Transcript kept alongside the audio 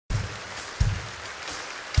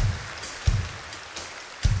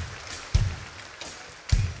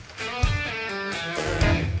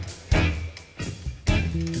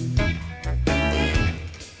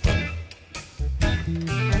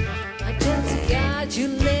write your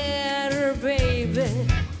letter, baby.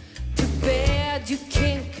 Too bad you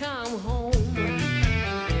can't come home.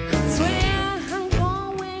 I swear I'm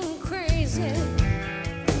going crazy,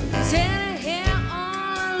 sitting here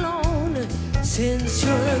all alone. Since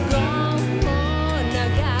you're gone, I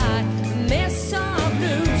got mess up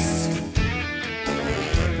loose.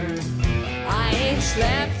 I ain't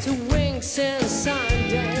slept a wink since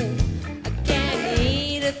Sunday. I can't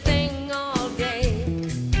eat a thing all day.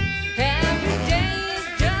 Every day is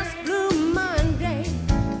just Blue Monday.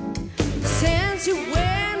 Since you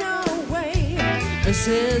went away,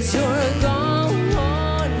 since you're gone,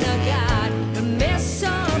 I got a mess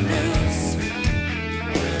of blues.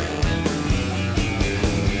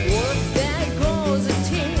 What that goes a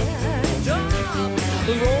teardrop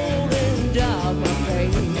rolling down my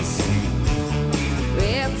face.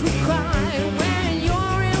 If you cry when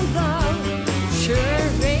you're in love, sure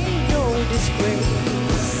ain't no disgrace.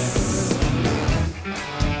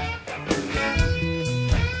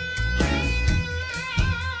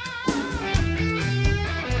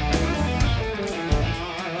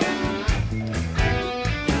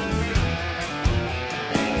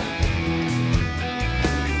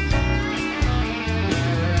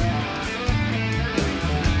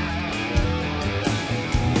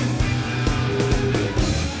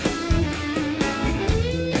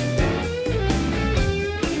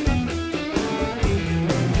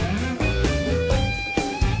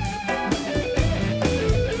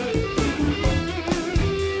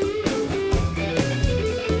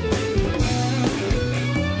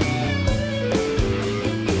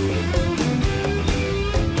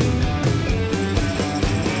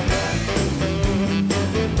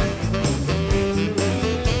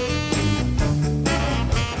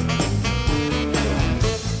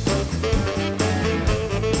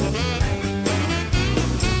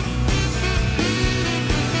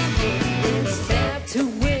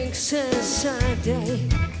 Sunday,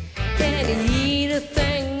 can't eat a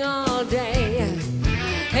thing all day.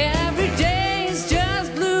 Every day is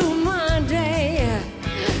just Blue Monday.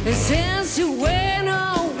 Since you went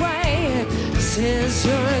away, since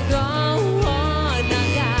you're gone, I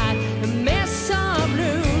got a mess of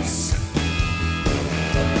blues.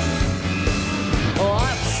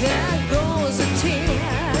 Up there goes a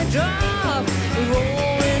teardrop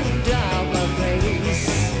rolling down my face.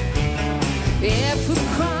 If we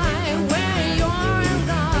cry when you're in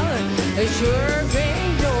love, it sure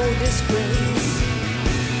ain't no disgrace.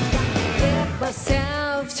 Get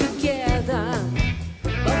myself together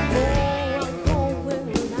before I go in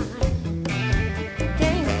line.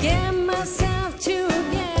 Can't get myself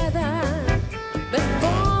together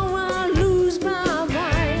before I lose my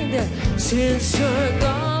mind. Since you're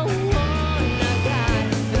gone, I got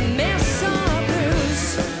a mess of blues.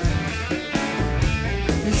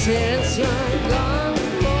 Since you're gone,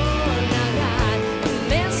 I got a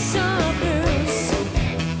mess of blues.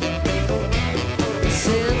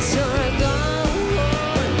 Since you're gone,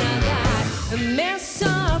 I got a mess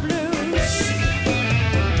of blues.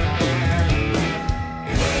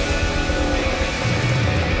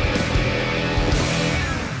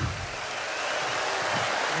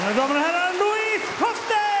 Meine Damen und Herren.